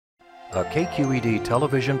a KQED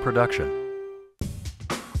television production.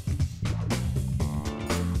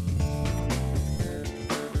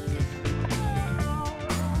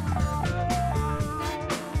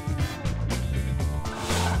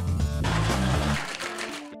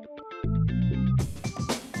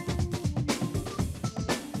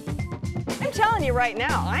 I'm telling you right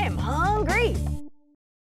now, I am hungry.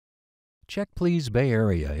 Check Please Bay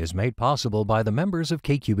Area is made possible by the members of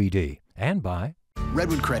KQED and by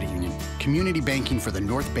Redwood Credit Union, community banking for the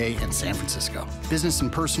North Bay and San Francisco. Business and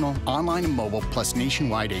personal, online and mobile, plus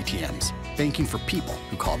nationwide ATMs. Banking for people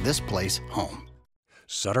who call this place home.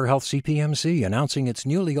 Sutter Health CPMC announcing its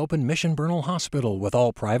newly opened Mission Bernal Hospital with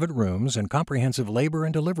all private rooms and comprehensive labor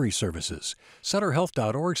and delivery services.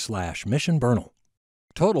 SutterHealth.org/Mission Bernal.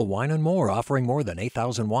 Total Wine & More offering more than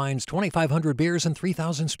 8,000 wines, 2,500 beers, and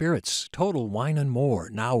 3,000 spirits. Total Wine & More,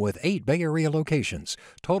 now with 8 Bay Area locations.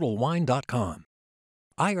 TotalWine.com.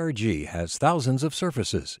 IRG has thousands of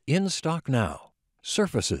surfaces in stock now.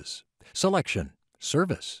 Surfaces, selection,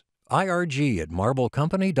 service. IRG at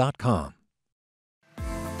MarbleCompany.com.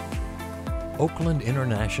 Oakland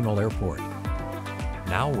International Airport,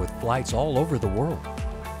 now with flights all over the world.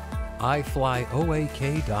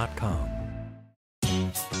 iFlyOAK.com.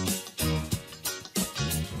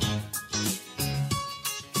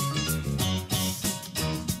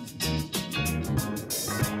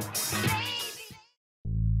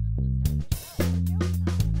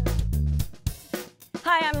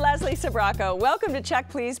 Hi, I'm Leslie Sabraco. Welcome to Check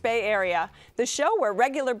Please Bay Area, the show where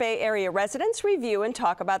regular Bay Area residents review and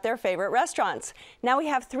talk about their favorite restaurants. Now we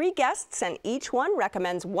have 3 guests and each one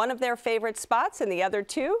recommends one of their favorite spots and the other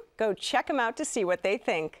 2 go check them out to see what they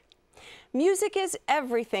think. Music is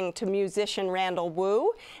everything to musician Randall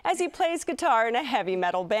Wu as he plays guitar in a heavy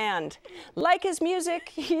metal band. Like his music,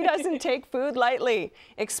 he doesn't take food lightly.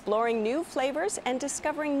 Exploring new flavors and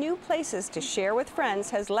discovering new places to share with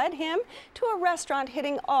friends has led him to a restaurant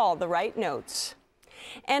hitting all the right notes.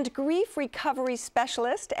 And grief recovery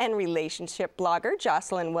specialist and relationship blogger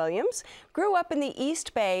Jocelyn Williams grew up in the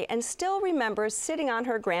East Bay and still remembers sitting on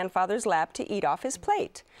her grandfather's lap to eat off his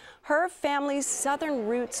plate. Her family's southern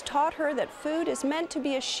roots taught her that food is meant to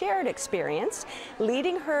be a shared experience,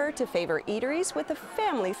 leading her to favor eateries with a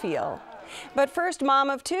family feel. But first, mom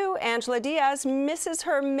of 2, Angela Diaz, misses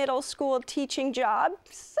her middle school teaching job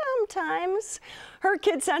sometimes. Her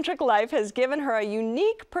kid-centric life has given her a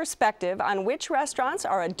unique perspective on which restaurants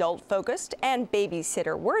are adult-focused and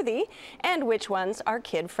babysitter-worthy, and which ones are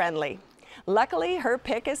kid-friendly. Luckily, her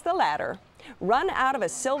pick is the latter. Run out of a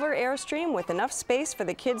silver Airstream with enough space for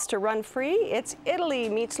the kids to run free, it's Italy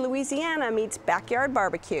meets Louisiana meets backyard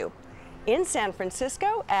barbecue. In San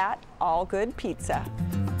Francisco at All Good Pizza.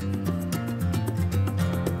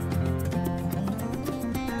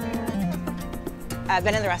 I've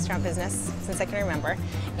been in the restaurant business since I can remember,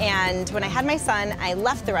 and when I had my son, I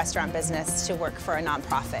left the restaurant business to work for a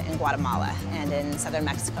nonprofit in Guatemala and in southern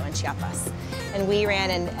Mexico in Chiapas. And we ran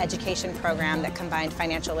an education program that combined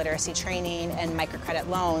financial literacy training and microcredit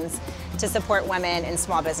loans to support women and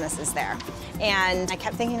small businesses there. And I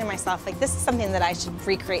kept thinking to myself, like, this is something that I should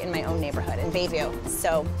recreate in my own neighborhood in Bayview.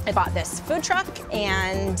 So I bought this food truck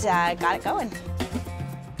and got it going.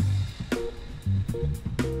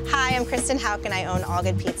 Hi, I'm Kristen Hauk and I own All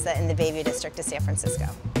Good Pizza in the Bayview district of San Francisco.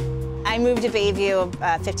 I moved to Bayview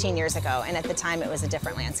 15 years ago, and at the time it was a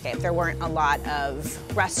different landscape. There weren't a lot of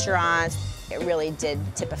restaurants. It really did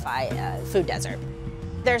typify a food desert.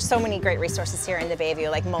 There's so many great resources here in the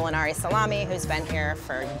Bayview, like Molinari Salami, who's been here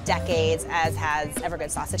for decades, as has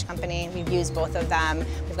Evergood Sausage Company. We've used both of them.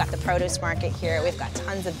 We've got the produce market here. We've got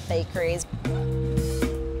tons of bakeries.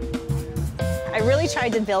 I really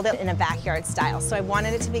tried to build it in a backyard style, so I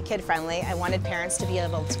wanted it to be kid-friendly. I wanted parents to be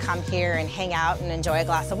able to come here and hang out and enjoy a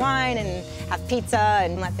glass of wine and have pizza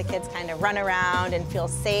and let the kids kind of run around and feel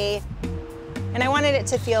safe. And I wanted it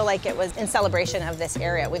to feel like it was in celebration of this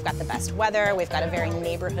area. We've got the best weather, we've got a very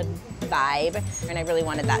neighborhood vibe, and I really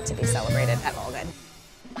wanted that to be celebrated at All Good.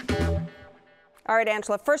 All right,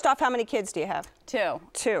 Angela, first off, how many kids do you have? 2.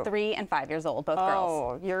 2. 3 and 5 years old, both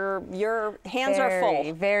girls. Oh, your hands are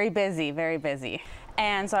full. Very busy, very busy.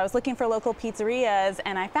 And so I was looking for local pizzerias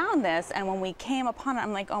and I found this, and when we came upon it,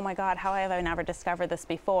 I'm like, oh my God, how have I never discovered this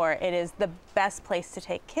before? It is the best place to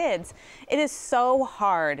take kids. It is so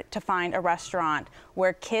hard to find a restaurant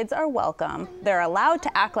where kids are welcome, they're allowed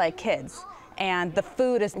to act like kids, and the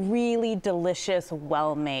food is really delicious,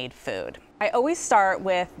 well-made food. I always start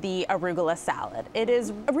with the arugula salad. It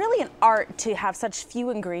is really an art to have such few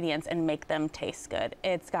ingredients and make them taste good.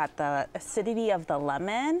 It's got the acidity of the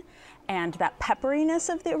lemon and that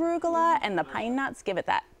pepperiness of the arugula, and the pine nuts give it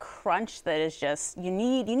that crunch that is just, you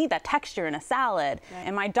need that texture in a salad. Right.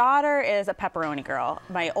 And my daughter is a pepperoni girl.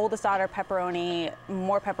 My oldest daughter, pepperoni,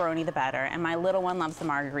 more pepperoni the better, and my little one loves the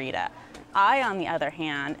margarita. I, on the other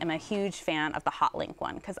hand, am a huge fan of the hot link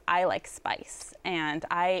one because I like spice, and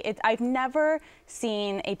I've never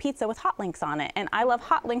seen a pizza with hot links on it, and I love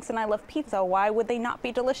hot links and I love pizza. Why would they not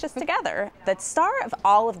be delicious together? The star of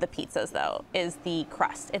all of the pizzas, though, is the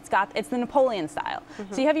crust. It's the Napoleon style.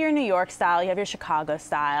 So you have your New York style, you have your Chicago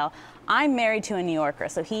style. I'm married to a New Yorker,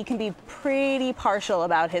 so he can be pretty partial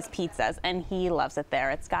about his pizzas, and he loves it there.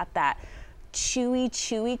 It's got that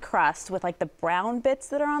chewy crust with like the brown bits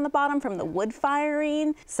that are on the bottom from the wood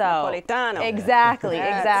firing. So Napolitano. Exactly.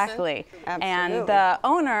 Absolutely. And the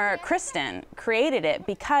owner, Kristen, created it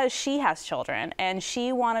because she has children, and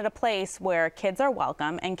she wanted a place where kids are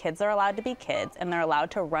welcome and kids are allowed to be kids and they're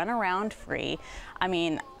allowed to run around free. I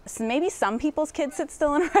mean, maybe some people's kids sit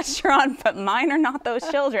still in a restaurant, but mine are not those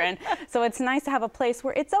children. So it's nice to have a place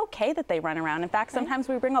where it's okay that they run around. In fact, sometimes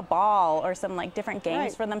we bring a ball or some like different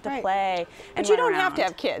games for them to play. But you don't have to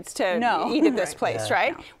have kids to eat at this place,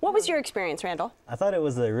 right? No. What was your experience, Randall? I thought it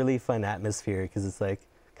was a really fun atmosphere because it's like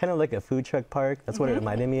kind of like a food truck park. That's what it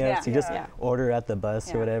reminded me of. So you just order at the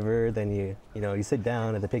bus or whatever, then you sit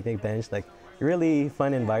down at the picnic bench, like really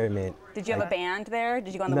fun environment. Did you have a band there?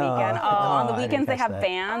 Did you go on the weekend? Oh, on the weekends they have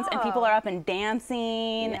bands and people are up and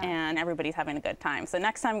dancing and everybody's having a good time. So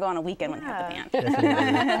next time go on a weekend when they have the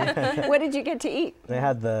band. What did you get to eat? I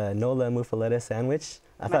had the Nola Muffaletta sandwich.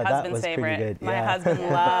 I thought that was favorite. pretty good. My husband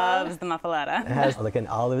loves the muffaletta. It has like an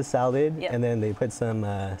olive salad, and then they put some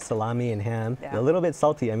salami and ham. A little bit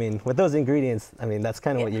salty. I mean, with those ingredients, I mean that's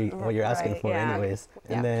kind of what you're asking for, anyways.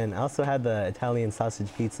 And then I also had the Italian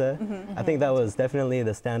sausage pizza. I think that was definitely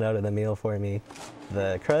the standout of the meal for me.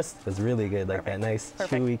 The crust was really good, like that nice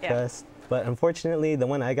chewy crust. But unfortunately, the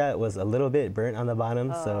one I got was a little bit burnt on the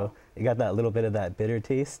bottom, so it got that little bit of that bitter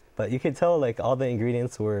taste. But you could tell like all the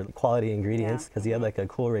ingredients were quality ingredients because you had like a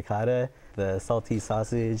cool ricotta, the salty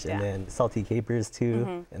sausage, and then salty capers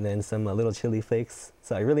too, and then some little chili flakes.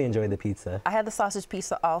 So I really enjoyed the pizza. I had the sausage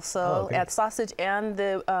pizza also, sausage and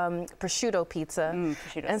the prosciutto pizza.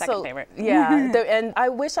 Prosciutto, second favorite. Yeah, and I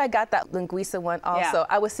wish I got that linguiça one also. Yeah.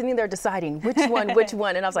 I was sitting there deciding which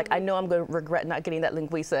one, and I was like, I know I'm going to regret not getting that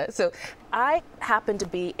linguiça. So I happen to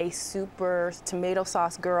be a super tomato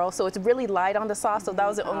sauce girl, so it's really light on the sauce, so that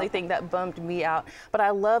was the only thing that bummed me out. But I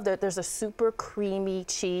love that there's a super creamy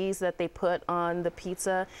cheese that they put on the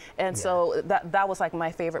pizza, and so that was like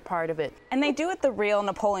my favorite part of it. And they do it the real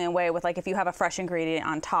Napoleon way with like if you have a fresh ingredient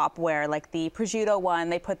on top, where like the prosciutto one,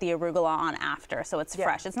 they put the arugula on after, so it's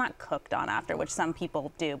fresh. It's not cooked on after, which some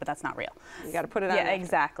people do, but that's not real. You got to put it on. Yeah,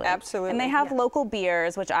 exactly. Absolutely. And they have local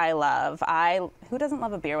beers, which I love. Who doesn't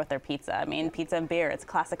love a beer with their pizza? I mean, pizza and beer, it's a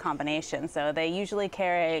classic combination. So they usually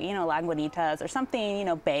carry, Lagunitas or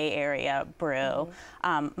something, Bay Area brew.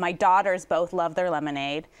 My daughters both love their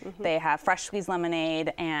lemonade. They have fresh squeezed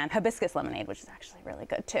lemonade and hibiscus lemonade, which is actually really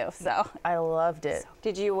good too. So I loved it.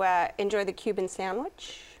 Did you enjoy the Cuban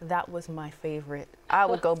sandwich? That was my favorite. I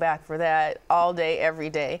would go back for that all day, every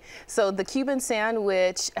day. So the Cuban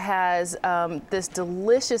sandwich has this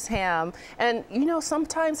delicious ham. And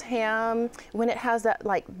sometimes ham, when it has that,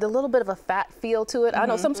 like the little bit of a fat feel to it, I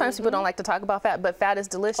know sometimes people don't like to talk about fat, but fat is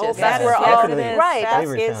delicious. Oh, that's where all it is. Right. That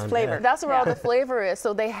is flavor. That's where all the flavor is.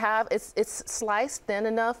 So they have, it's sliced thin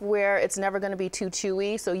enough where it's never going to be too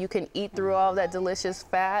chewy, so you can eat through all that delicious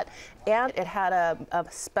fat. And it had a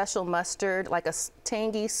special mustard, like a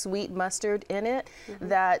tangy, sweet mustard in it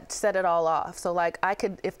that set it all off. So like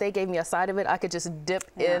if they gave me a side of it, I could just dip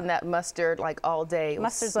in that mustard like all day.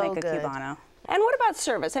 Mustards make a Cubano. And what about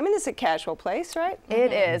service? I mean, this is a casual place, right?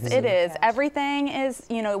 It is. It is. Everything is,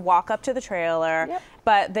 walk up to the trailer,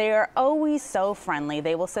 but they are always so friendly.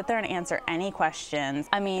 They will sit there and answer any questions.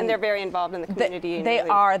 I mean, and they're very involved in the community. They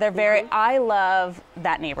are. They're very. I love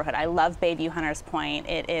that neighborhood. I love Bayview Hunters Point.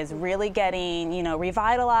 It is really getting,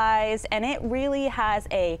 revitalized, and it really has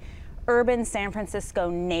a urban San Francisco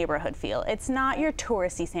neighborhood feel. It's not your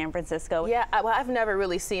touristy San Francisco. Yeah, well, I've never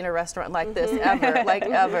really seen a restaurant like this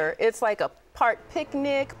ever, It's like a part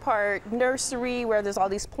picnic, part nursery where there's all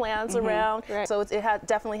these plants around. Right. So it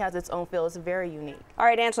definitely has its own feel. It's very unique. All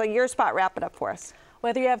right, Angela, your spot, wrap it up for us.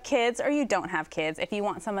 Whether you have kids or you don't have kids, if you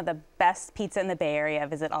want some of the best pizza in the Bay Area,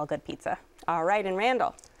 visit All Good Pizza. All right, and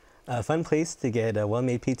Randall? A fun place to get a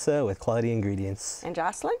well-made pizza with quality ingredients. And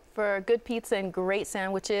Jocelyn? For good pizza and great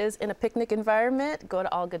sandwiches in a picnic environment, go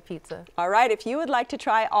to All Good Pizza. All right, if you would like to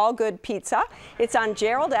try All Good Pizza, it's on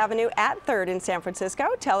Gerald Avenue at 3rd in San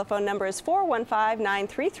Francisco. Telephone number is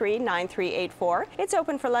 415-933-9384. It's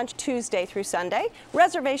open for lunch Tuesday through Sunday.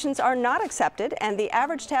 Reservations are not accepted, and the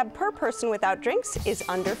average tab per person without drinks is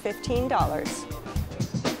under $15.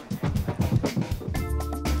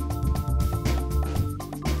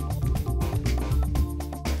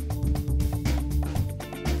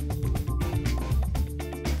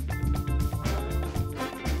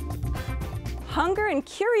 Hunger and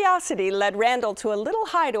curiosity led Randall to a little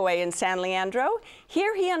hideaway in San Leandro.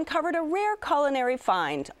 Here he uncovered a rare culinary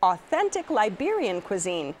find, authentic Liberian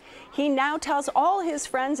cuisine. He now tells all his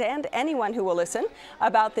friends and anyone who will listen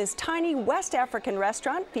about this tiny West African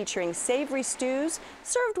restaurant featuring savory stews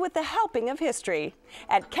served with the helping of history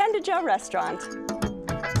at Kendejah Restaurant.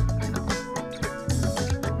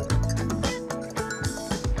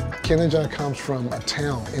 Kendejah comes from a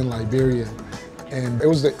town in Liberia, and it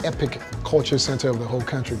was the epic culture center of the whole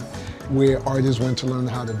country, where artists went to learn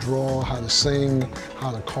how to draw, how to sing, how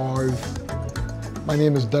to carve. My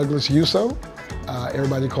name is Douglas Yuso.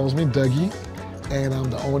 Everybody calls me Dougie, and I'm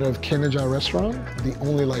the owner of Kendejah Restaurant, the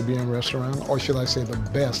only Liberian restaurant, or should I say the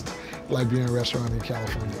best Liberian restaurant in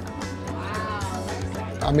California.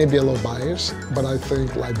 I may be a little biased, but I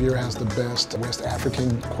think Liberia has the best West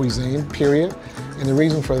African cuisine, period. And the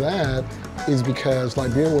reason for that is because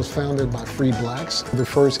Liberia was founded by free blacks. The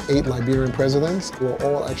first 8 Liberian presidents were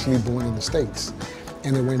all actually born in the States,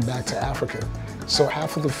 and they went back to Africa. So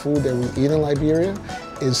half of the food that we eat in Liberia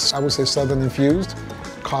is, I would say, Southern infused.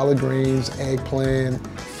 Collard greens, eggplant,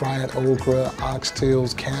 fried okra,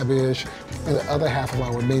 oxtails, cabbage, and the other half of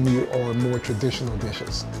our menu are more traditional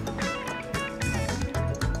dishes.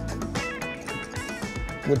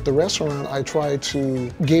 With the restaurant, I try to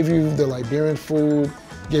give you the Liberian food,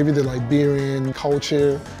 give you the Liberian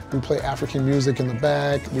culture. We play African music in the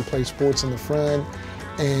back, we play sports in the front,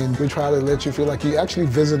 and we try to let you feel like you're actually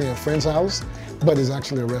visiting a friend's house, but it's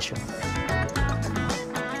actually a restaurant.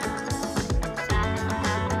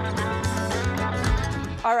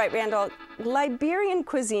 All right, Randall, Liberian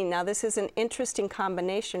cuisine. Now, this is an interesting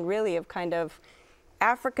combination, really, of kind of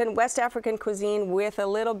West African cuisine with a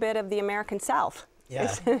little bit of the American South.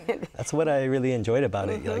 Yeah, that's what I really enjoyed about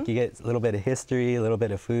it. Like, you get a little bit of history, a little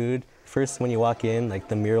bit of food. First, when you walk in, like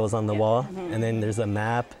the murals on the wall, and then there's a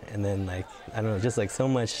map, and then like, I don't know, just like so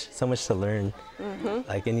much to learn.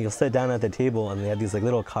 Like, and you'll sit down at the table, and they have these like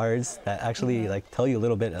little cards that actually like tell you a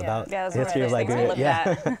little bit about the history of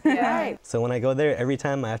Liberia. Right. So when I go there, every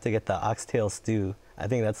time I have to get the oxtail stew. I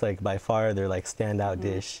think that's like by far their like standout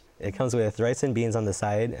dish. It comes with rice and beans on the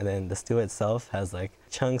side, and then the stew itself has like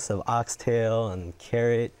chunks of oxtail and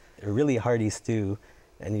carrot, a really hearty stew,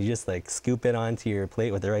 and you just like scoop it onto your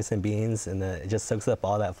plate with the rice and beans, and it just soaks up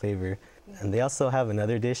all that flavor. And they also have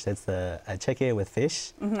another dish that's the acheque with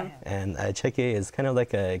fish, and acheque is kind of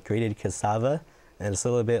like a grated cassava, and it's a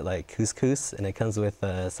little bit like couscous, and it comes with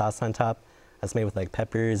a sauce on top that's made with like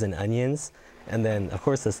peppers and onions. And then, of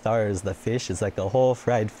course, the star is the fish. It's like a whole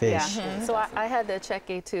fried fish. Yeah. So I had the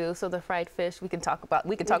acheque too. So the fried fish, we can talk about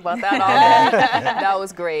that all day. That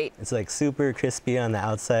was great. It's like super crispy on the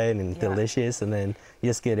outside and delicious, and then you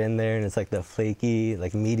just get in there and it's like the flaky,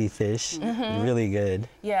 like meaty fish. Really good.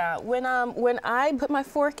 Yeah. When I put my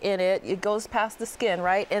fork in it, it goes past the skin,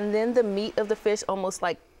 right? And then the meat of the fish almost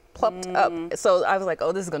like plucked up. So I was like,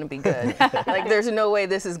 oh, this is going to be good. Like, there's no way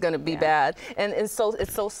this is going to be bad. And so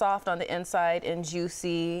it's so soft on the inside and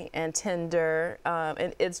juicy and tender,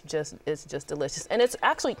 and it's just delicious. And it's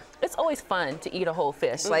always fun to eat a whole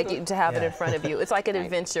fish, like to have it in front of you. It's like an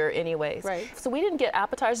adventure anyways. Right. So we didn't get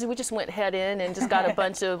appetizers. We just went head in and just got a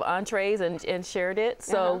bunch of entrees and shared it.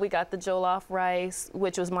 So we got the jollof rice,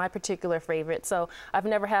 which was my particular favorite. So I've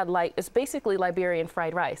never had, like, it's basically Liberian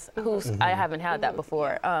fried rice. I haven't had that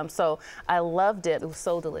before. So I loved it. It was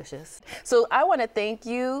so delicious. So I want to thank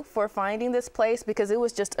you for finding this place, because it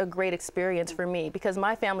was just a great experience for me, because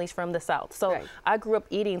my family's from the South. So I grew up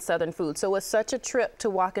eating Southern food. So it was such a trip to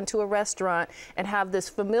walk into a restaurant and have this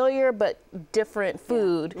familiar but different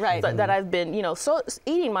food that I've been,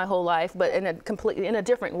 eating my whole life, but in a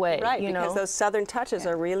different way. Right, because those Southern touches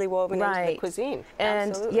are really woven into the cuisine.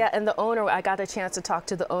 And and the owner, I got a chance to talk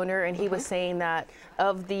to the owner, and he was saying that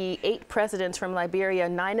of the 8 presidents from Liberia,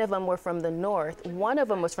 9 9 of them were from the north, 1 of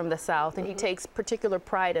them was from the south, and he takes particular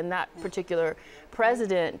pride in that particular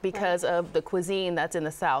president because of the cuisine that's in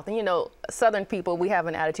the south. And you know, Southern people, we have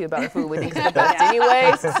an attitude about our food. We think it's the best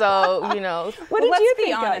anyways, so you know. What did you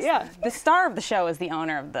think? Honest, yeah. The star of the show is the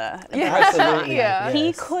owner of the Absolutely. restaurant. Yes.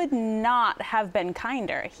 He could not have been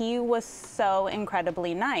kinder. He was so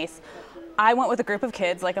incredibly nice. I went with a group of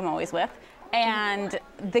kids, like I'm always with, and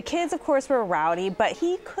the kids, of course, were rowdy, but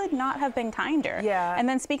he could not have been kinder. Yeah. And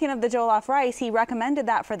then speaking of the jollof rice, he recommended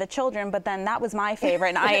that for the children, but then that was my favorite,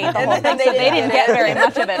 and I ate the whole thing, so they didn't get very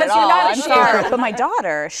much of it at all. I'm sorry. But my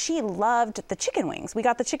daughter, she loved the chicken wings. We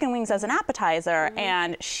got the chicken wings as an appetizer,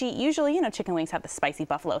 and she usually, you know, chicken wings have the spicy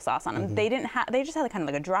buffalo sauce on them. They didn't have. They just had kind of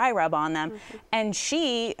like a dry rub on them, and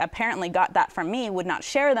she apparently got that from me. Would not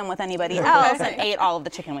share them with anybody else, and ate all of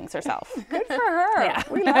the chicken wings herself. Good for her. Yeah.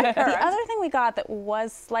 We like her. The other thing we got that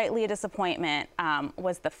was slightly a disappointment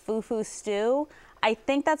was the fufu stew. I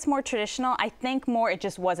think that's more traditional. I think more it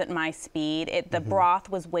just wasn't my speed. The broth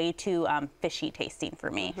was way too fishy tasting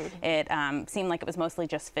for me. It seemed like it was mostly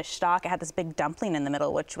just fish stock. It had this big dumpling in the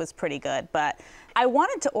middle, which was pretty good. But I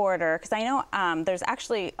wanted to order, because I know there's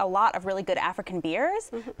actually a lot of really good African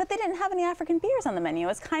beers, but they didn't have any African beers on the menu. I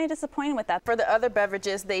was kind of disappointed with that. For the other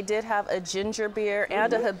beverages, they did have a ginger beer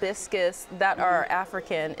and a hibiscus that are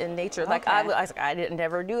African in nature. Like I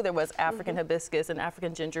never knew there was African hibiscus and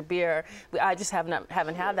African ginger beer. I just haven't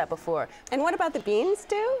had that before. And what about the beans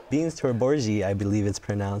stew? Beans torborgi, I believe it's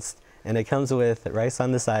pronounced. And it comes with rice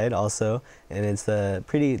on the side also. And it's a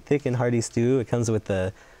pretty thick and hearty stew. It comes with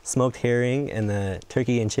the smoked herring and the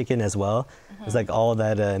turkey and chicken as well. It's like all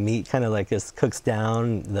that meat kind of like just cooks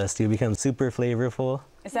down. The stew becomes super flavorful.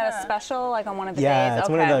 Is that a special, like on one of the days? Yeah, it's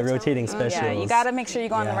one of the rotating specials. Yeah, you got to make sure you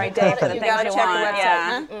go on the right day for the things you want.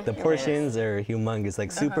 Yeah. The portions are humongous,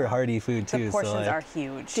 like super hearty food too. The portions so are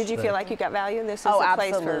huge. Did you feel like you got value? This is Oh, the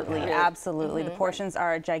place absolutely, for absolutely. The portions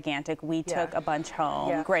are gigantic. We took a bunch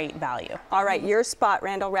home. Great value. All right, your spot,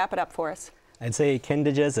 Randall. Wrap it up for us. I'd say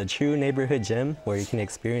Kendejah is a true neighborhood gem where you can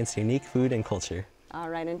experience unique food and culture. All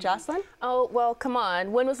right, and Jocelyn? Oh, well, come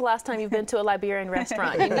on. When was the last time you've been to a Liberian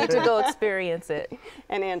restaurant? You need to go experience it.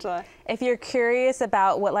 And Angela? If you're curious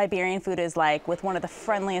about what Liberian food is like with one of the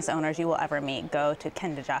friendliest owners you will ever meet, go to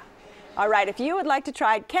Kendejah. All right, if you would like to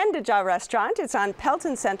try Kendejah Restaurant, it's on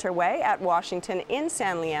Pelton Center Way at Washington in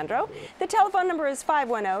San Leandro. The telephone number is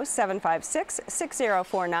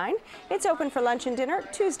 510-756-6049. It's open for lunch and dinner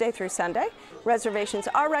Tuesday through Sunday. Reservations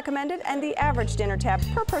are recommended, and the average dinner tab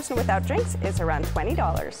per person without drinks is around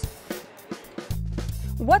 $20.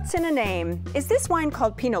 What's in a name? Is this wine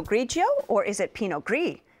called Pinot Grigio or is it Pinot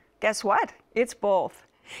Gris? Guess what? It's both.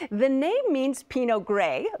 The name means Pinot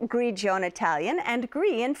Gris, Grigio in Italian, and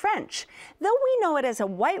Gris in French. Though we know it as a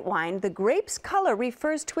white wine, the grape's color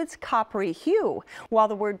refers to its coppery hue, while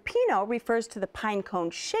the word Pinot refers to the pine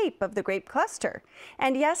cone shape of the grape cluster.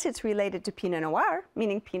 And yes, it's related to Pinot Noir,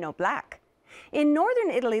 meaning Pinot Black. In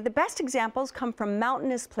northern Italy, the best examples come from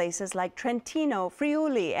mountainous places like Trentino,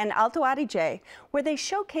 Friuli, and Alto Adige, where they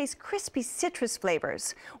showcase crispy citrus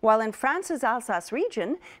flavors, while in France's Alsace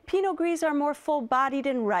region, Pinot Gris are more full-bodied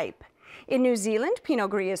and ripe. In New Zealand, Pinot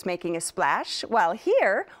Gris is making a splash, while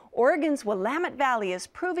here, Oregon's Willamette Valley is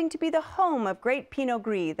proving to be the home of great Pinot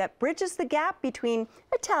Gris that bridges the gap between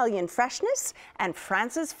Italian freshness and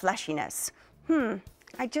France's fleshiness. I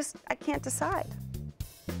can't decide.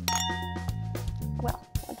 Well,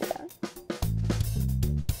 I'll do that.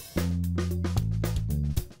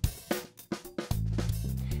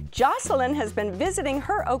 Jocelyn has been visiting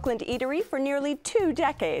her Oakland eatery for nearly 2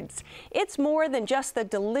 decades. It's more than just the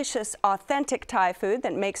delicious, authentic Thai food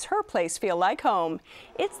that makes her place feel like home.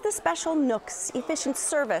 It's the special nooks, efficient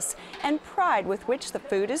service, and pride with which the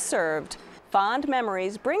food is served. Fond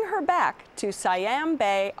memories bring her back to Siam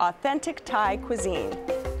Bay authentic Thai cuisine.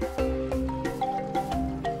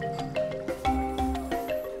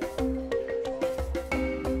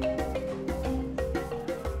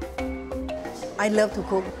 I love to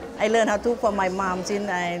cook. I learned how to cook from my mom since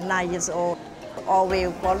I'm 9 years old.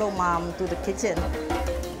 Always follow mom to the kitchen.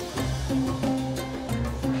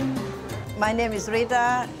 My name is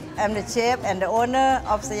Rita. I'm the chef and the owner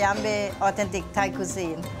of Siam Bay Authentic Thai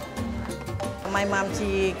Cuisine. My mom,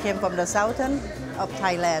 she came from the southern of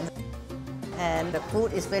Thailand. And the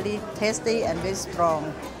food is very tasty and very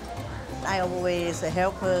strong. I always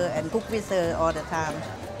help her and cook with her all the time.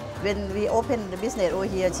 When we opened the business over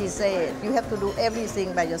here, she said, you have to do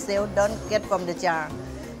everything by yourself, don't get from the jar.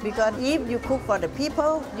 Because if you cook for the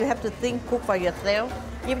people, you have to cook for yourself.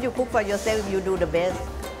 If you cook for yourself, you do the best.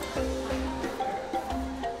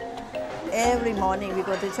 Every morning we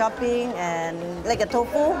go to shopping and like a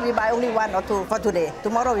tofu, we buy only 1 or 2 for today.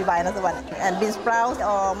 Tomorrow we buy another one. And bean sprouts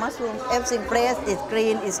or mushroom, everything fresh, it's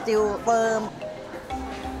green, it's still firm.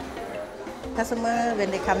 Customer, when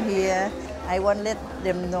they come here, I want to let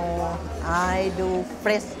them know I do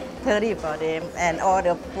fresh curry for them, and all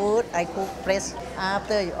the food I cook fresh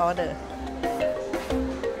after you order.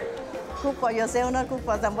 Cook for yourself, not cook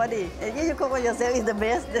for somebody. If you cook for yourself, it's the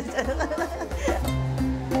best.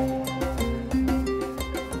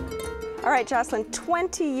 All right, Jocelyn,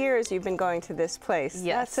 20 years you've been going to this place.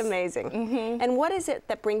 Yes. That's amazing. And what is it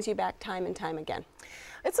that brings you back time and time again?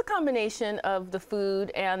 It's a combination of the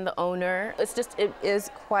food and the owner. It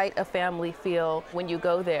is quite a family feel when you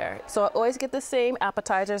go there. So I always get the same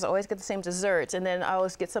appetizers, I always get the same desserts, and then I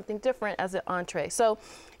always get something different as an entree. So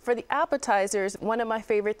for the appetizers, one of my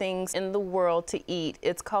favorite things in the world to eat,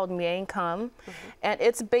 it's called miang kham, and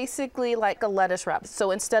it's basically like a lettuce wrap. So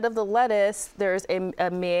instead of the lettuce, there's a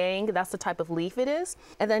miang, that's the type of leaf it is,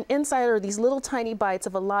 and then inside are these little tiny bites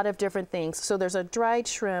of a lot of different things. So there's a dried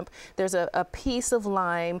shrimp, there's a piece of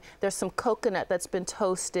lime, there's some coconut that's been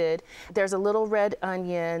toasted, there's a little red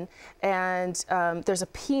onion, and there's a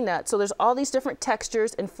peanut. So there's all these different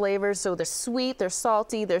textures and flavors. So there's sweet, there's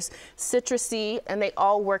salty, there's citrusy, and they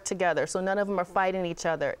all work together. So none of them are fighting each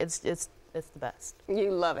other. It's the best.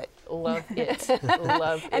 You love it. Love it.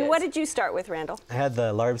 Love it. And what did you start with, Randall? I had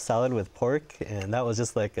the larb salad with pork, and that was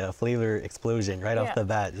just like a flavor explosion right off the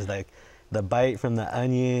bat. Just like the bite from the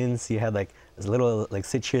onions, you had like this little like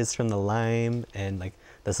citrus from the lime, and like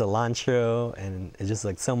the cilantro, and it's just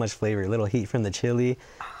like so much flavor, a little heat from the chili.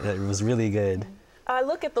 It was really good. I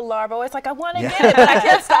look at the larb, always like, I want to get it, but I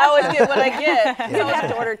can't always get what I get. So you have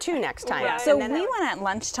to order 2 next time. Right. So we went at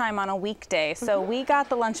lunchtime on a weekday, so we got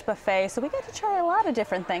the lunch buffet, so we got to try a lot of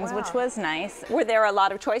different things, which was nice. Were there a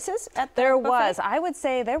lot of choices at the There buffet? was. I would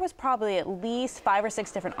say there was probably at least 5 or 6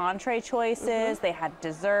 different entree choices. They had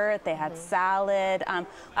dessert, they had salad.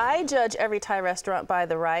 I judge every Thai restaurant by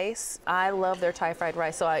the rice. I love their Thai fried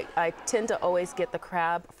rice, so I tend to always get the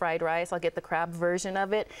crab fried rice. I'll get the crab version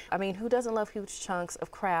of it. I mean, who doesn't love huge chunks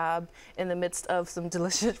of crab in the midst of some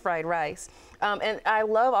delicious fried rice? And I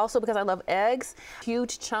love also, because I love eggs,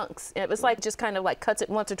 huge chunks. It was like just kind of like cuts it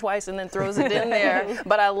once or twice and then throws it in there,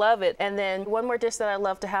 but I love it. And then one more dish that I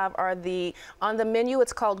love to have are on the menu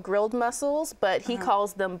it's called grilled mussels, but he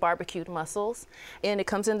calls them barbecued mussels. And it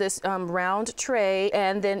comes in this round tray,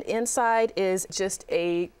 and then inside is just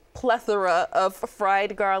a plethora of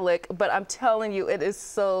fried garlic, but I'm telling you, it is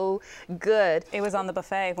so good. It was on the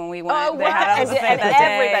buffet when we went. Oh, they had it on the buffet that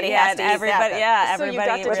day. Everybody has to eat that. Yeah, So you everybody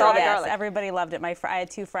got to with all the garlic. Everybody loved it. I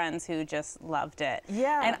had 2 friends who just loved it.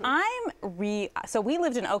 Yeah. And so we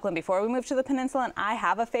lived in Oakland before we moved to the peninsula, and I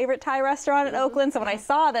have a favorite Thai restaurant in Oakland. So when I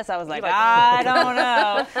saw this, I was like, I don't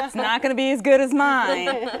know. It's not going to be as good as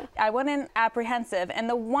mine. I went in apprehensive, and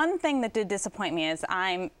the one thing that did disappoint me is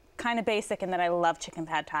I'm kind of basic in that I love chicken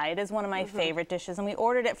pad thai. It is one of my favorite dishes, and we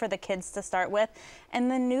ordered it for the kids to start with,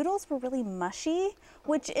 and the noodles were really mushy,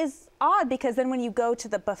 which is odd because then when you go to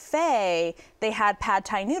the buffet, they had pad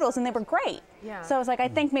thai noodles and they were great. Yeah. So I was like, I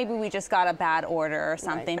think maybe we just got a bad order or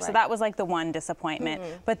something. Right. So that was like the one disappointment.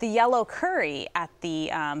 But the yellow curry at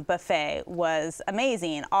the buffet was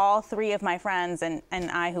amazing. All 3 of my friends and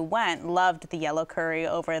I who went loved the yellow curry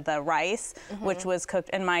over the rice, which was cooked.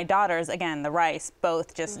 And my daughters, again, the rice,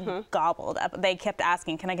 both just gobbled up. They kept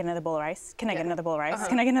asking, can I get another bowl of rice? Can I get another bowl of rice?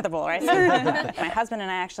 Can I get another bowl of rice? My husband and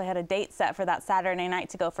I actually had a date set for that Saturday night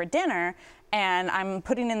to go for dinner. And I'm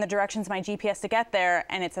putting in the directions my GPS to get there,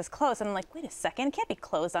 and it says closed. And I'm like, wait a second, it can't be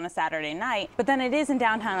closed on a Saturday night. But then it is in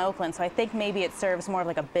downtown Oakland, so I think maybe it serves more of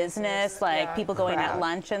like a business, like people going at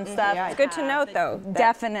lunch and stuff. It's good to note, though.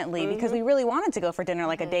 Definitely, because we really wanted to go for dinner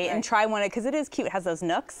like a date and try one, because it is cute. It has those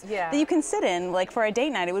nooks that you can sit in, like for a date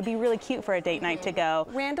night. It would be really cute for a date night to go.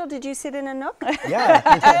 Randall, did you sit in a nook? Yeah,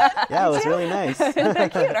 yeah, it was really nice. They're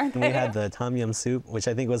cute, aren't We they? had the tom yum soup, which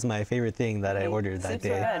I think was my favorite thing that I ordered that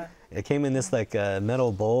day. It came in this like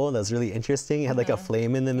metal bowl that was really interesting. It had like a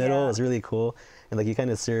flame in the middle. It was really cool. And like you kind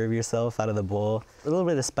of serve yourself out of the bowl. A little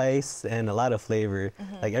bit of spice and a lot of flavor.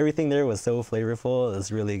 Like everything there was so flavorful. It was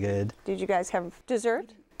really good. Did you guys have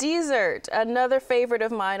dessert? Dessert, another favorite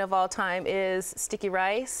of mine of all time is sticky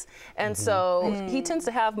rice. And so he tends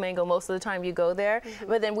to have mango most of the time you go there.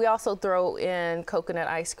 But then we also throw in coconut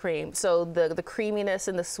ice cream. So the creaminess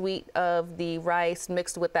and the sweet of the rice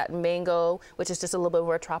mixed with that mango, which is just a little bit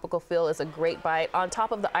more tropical feel, is a great bite. On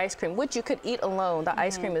top of the ice cream, which you could eat alone. The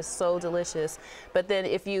ice cream is so delicious. But then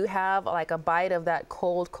if you have like a bite of that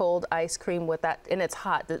cold ice cream with that, and it's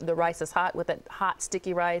hot, the rice is hot, with that hot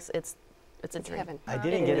sticky rice, It's a dream. I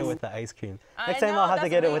didn't get it with the ice cream. Next time I'll have to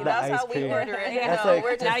get it with the ice cream.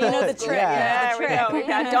 Now you know the trick. Yeah, there we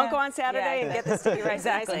go. Don't go on Saturday and get the sticky rice.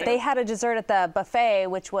 Exactly. They had a dessert at the buffet,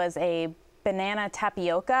 which was a banana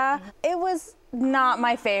tapioca. It was not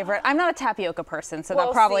my favorite. I'm not a tapioca person, so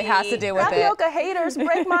that probably has to do with tapioca haters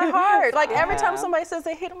break my heart. Like every time somebody says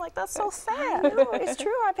they hate, I'm like, that's so sad. No, it's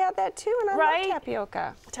true. I've had that too, and I love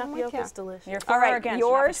tapioca. Tapioca's delicious. You're all right,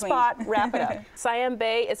 your spot. Wrap it up. Siam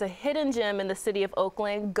Bay is a hidden gem in the city of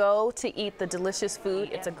Oakland. Go to eat the delicious food.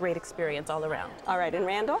 It's a great experience all around. All right, and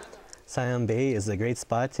Randall? Siam Bay is a great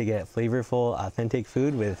spot to get flavorful, authentic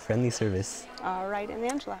food with friendly service. All right, and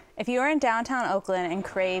Angela? If you are in downtown Oakland and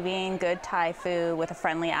craving good Thai food with a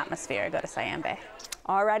friendly atmosphere, go to Siam Bay.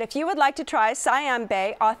 All right, if you would like to try Siam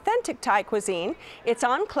Bay authentic Thai cuisine, it's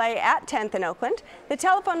on Clay at 10th in Oakland. The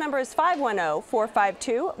telephone number is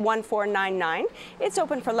 510-452-1499. It's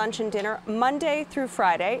open for lunch and dinner Monday through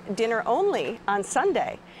Friday, dinner only on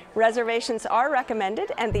Sunday. Reservations are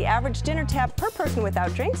recommended, and the average dinner tab per person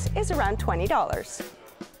without drinks is around $20.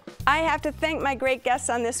 I have to thank my great guests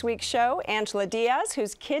on this week's show, Angela Diaz,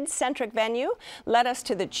 whose kids-centric venue led us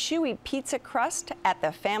to the chewy pizza crust at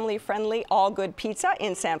the family-friendly All Good Pizza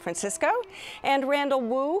in San Francisco, and Randall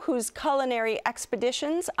Wu, whose culinary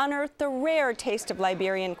expeditions unearthed the rare taste of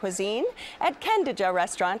Liberian cuisine at Kendejah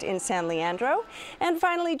restaurant in San Leandro, and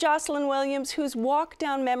finally Jocelyn Williams, whose walk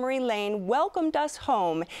down memory lane welcomed us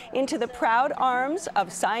home into the proud arms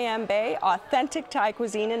of Siam Bay authentic Thai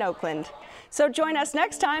cuisine in Oakland. So join us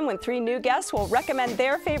next time when 3 new guests will recommend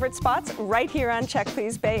their favorite spots right here on Check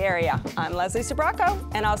Please Bay Area. I'm Leslie Sabraco,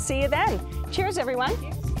 and I'll see you then. Cheers, everyone.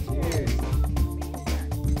 Cheers.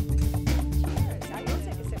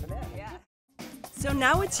 So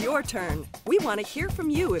now it's your turn. We want to hear from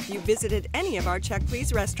you if you visited any of our Check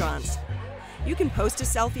Please restaurants. You can post a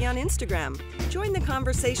selfie on Instagram, join the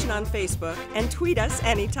conversation on Facebook, and tweet us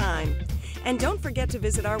anytime. And don't forget to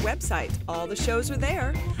visit our website. All the shows are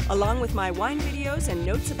there, along with my wine videos and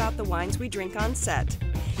notes about the wines we drink on set.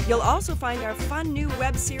 You'll also find our fun new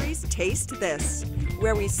web series, Taste This,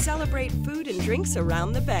 where we celebrate food and drinks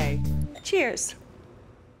around the Bay. Cheers.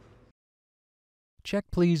 Check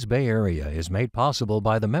Please Bay Area is made possible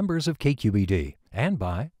by the members of KQED and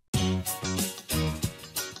by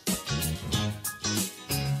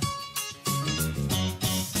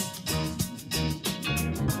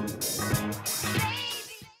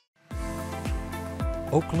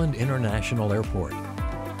Oakland International Airport,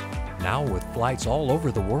 now with flights all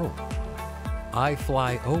over the world.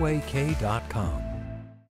 iFlyOAK.com.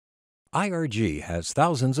 IRG has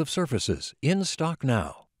thousands of surfaces in stock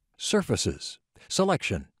now. Surfaces,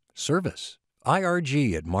 selection, service.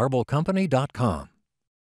 IRG at MarbleCompany.com.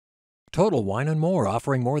 Total Wine & More,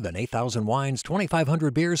 offering more than 8,000 wines,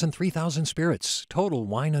 2,500 beers, and 3,000 spirits. Total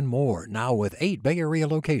Wine & More, now with 8 Bay Area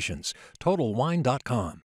locations.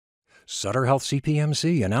 TotalWine.com. Sutter Health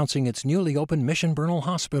CPMC announcing its newly opened Mission Bernal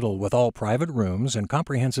Hospital with all private rooms and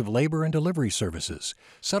comprehensive labor and delivery services.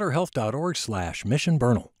 SutterHealth.org/Mission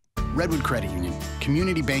Bernal. Redwood Credit Union,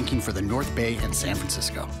 community banking for the North Bay and San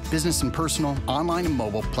Francisco. Business and personal, online and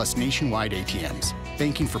mobile, plus nationwide ATMs.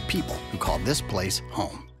 Banking for people who call this place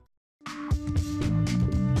home.